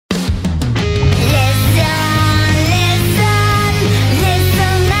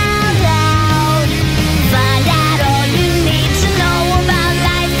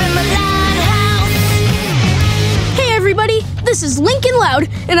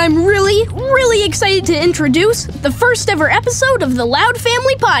Loud, and I'm really excited to introduce the first ever episode of the Loud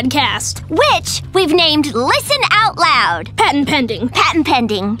Family Podcast, which we've named Listen Out Loud. Patent pending. Patent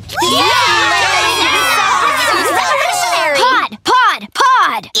pending.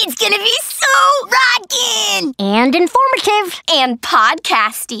 Pod. It's gonna be so rockin' and informative and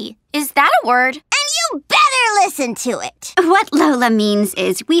podcasty. Is that a word? And you better listen to it. What Lola means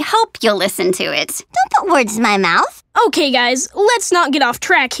is we hope you'll listen to it. Don't put words in my mouth. Okay, guys, let's not get off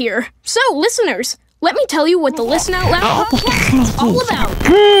track here. So, listeners, let me tell you what the Listen Out Loud podcast is all about.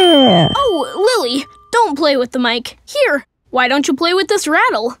 Oh, Lily, don't play with the mic. Here, why don't you play with this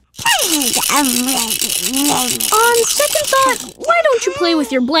rattle? On second thought, why don't you play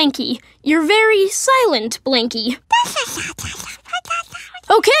with your blankie? Your very silent blankie.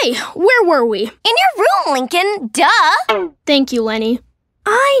 Okay, where were we? In your room, Lincoln. Duh. Thank you, Lenny.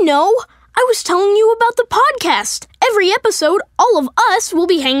 I know. I was telling you about the podcast. Every episode, all of us will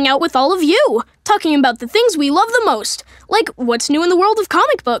be hanging out with all of you, talking about the things we love the most, like what's new in the world of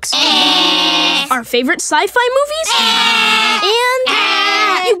comic books, our favorite sci-fi movies,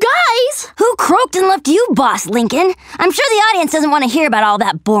 and you guys! Who croaked and left you, Boss Lincoln? I'm sure the audience doesn't want to hear about all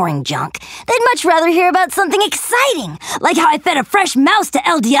that boring junk. They'd much rather hear about something exciting, like how I fed a fresh mouse to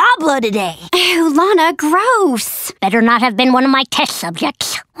El Diablo today. Ew, Lana, gross. Better not have been one of my test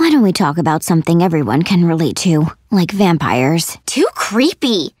subjects. Why don't we talk about something everyone can relate to, like vampires? Too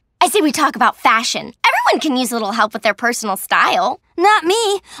creepy. I say we talk about fashion. Everyone can use a little help with their personal style. Not me.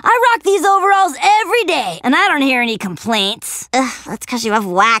 I rock these overalls every day, and I don't hear any complaints. Ugh, that's because you have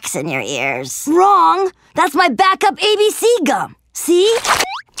wax in your ears. Wrong. That's my backup ABC gum. See?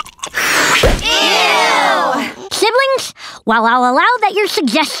 Ew! Siblings, while I'll allow that your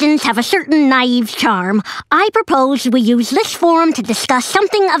suggestions have a certain naive charm, I propose we use this forum to discuss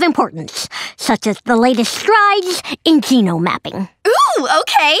something of importance, such as the latest strides in genome mapping. Ooh,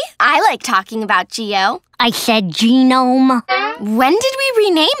 okay. I like talking about Geo. I said genome. When did we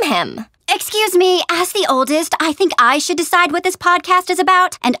rename him? Excuse me, as the oldest, I think I should decide what this podcast is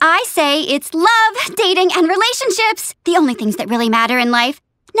about, and I say it's love, dating, and relationships. The only things that really matter in life.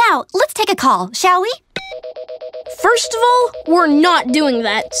 Now, let's take a call, shall we? First of all, we're not doing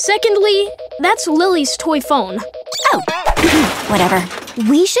that. Secondly, that's Lily's toy phone. Oh, whatever.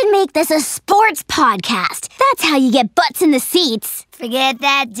 We should make this a sports podcast. That's how you get butts in the seats. Forget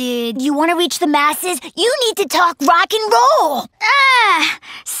that, dude. You want to reach the masses? You need to talk rock and roll.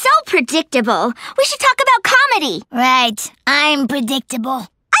 So predictable. We should talk about comedy. Right. I'm predictable.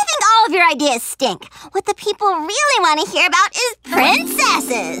 I think all of your ideas stink. What the people really want to hear about is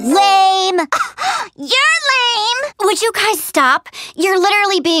princesses. Lame. You're lame. Would you guys stop? You're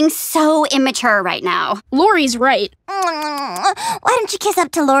literally being so immature right now. Lori's right. Why don't you kiss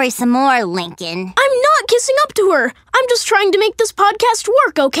up to Lori some more, Lincoln? I'm not kissing up to her. I'm just trying to make this podcast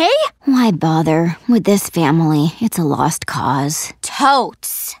work, okay? Why bother? With this family, it's a lost cause.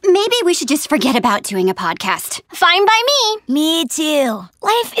 Totes. Maybe we should just forget about doing a podcast. Fine by me. Me too.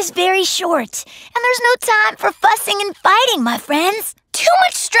 Life is very short, and there's no time for fussing and fighting, my friends. Too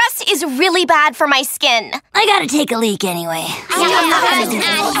much stress is really bad for my skin. I gotta take a leak anyway.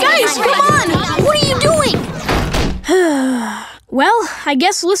 Guys, come on! What are you doing? Well, I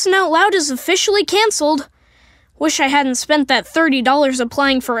guess Listen Out Loud is officially canceled. Wish I hadn't spent that $30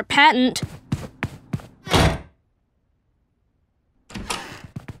 applying for a patent.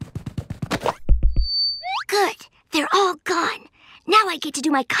 Good. They're all gone. Now I get to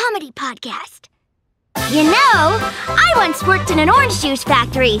do my comedy podcast. You know, I once worked in an orange juice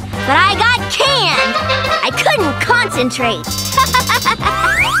factory, but I got canned. I couldn't concentrate.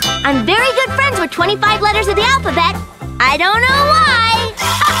 I'm very good friends with 25 letters of the alphabet. I don't know why.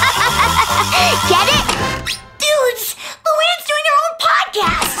 Get it? Dudes, Luann's doing her own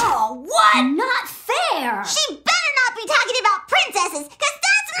podcast. Oh, what? Not fair. She better not be talking about princesses, because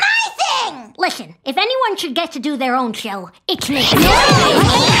that's my thing. Listen, if anyone should get to do their own show, it's me.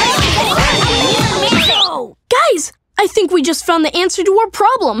 Guys, I think we just found the answer to our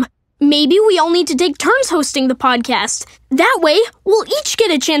problem. Maybe we all need to take turns hosting the podcast. That way, we'll each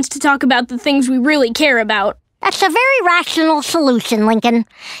get a chance to talk about the things we really care about. That's a very rational solution, Lincoln.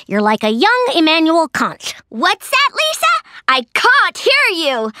 You're like a young Immanuel Kant. What's that, Lisa? I can't hear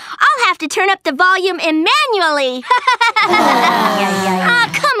you. I'll have to turn up the volume manually. Ah,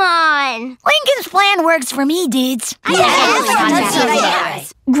 come on. Lincoln's plan works for me, dudes.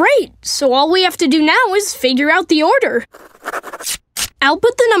 Great, so all we have to do now is figure out the order. I'll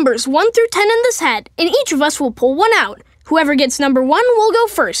put the numbers 1 through 10 in this hat, and each of us will pull one out. Whoever gets number 1 will go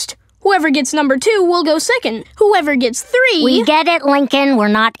first. Whoever gets number 2 will go second. Whoever gets 3... We get it, Lincoln. We're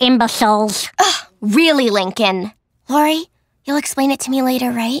not imbeciles. Ugh, really, Lincoln? Lori, You'll explain it to me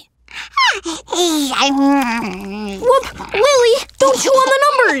later, right? Whoop! Lily, don't chew on the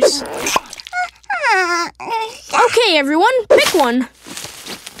numbers! Okay, everyone, pick one.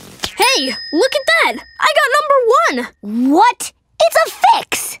 Hey, look at that! I got number 1! What? It's a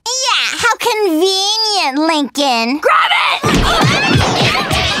fix! Yeah, how convenient, Lincoln! Grab it!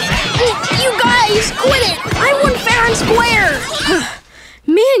 You guys, quit it! I won fair and square!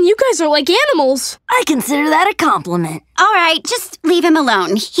 Man, you guys are like animals. I consider that a compliment. All right, just leave him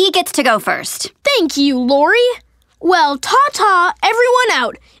alone. He gets to go first. Thank you, Lori. Well, ta-ta, everyone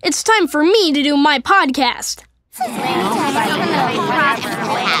out. It's time for me to do my podcast.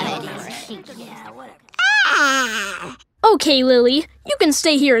 Okay, Lily, you can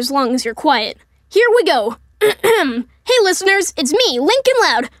stay here as long as you're quiet. Here we go. Hey listeners, it's me, Lincoln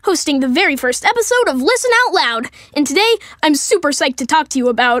Loud, hosting the very first episode of Listen Out Loud. And today, I'm super psyched to talk to you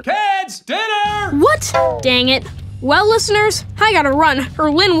about... Kids, dinner! What? Dang it. Well, listeners, I gotta run, or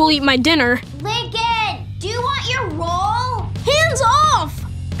Lynn will eat my dinner. Lincoln, do you want your roll? Hands off!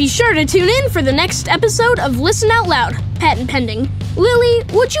 Be sure to tune in for the next episode of Listen Out Loud, patent pending. Lily,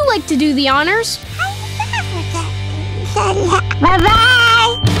 would you like to do the honors? Bye-bye!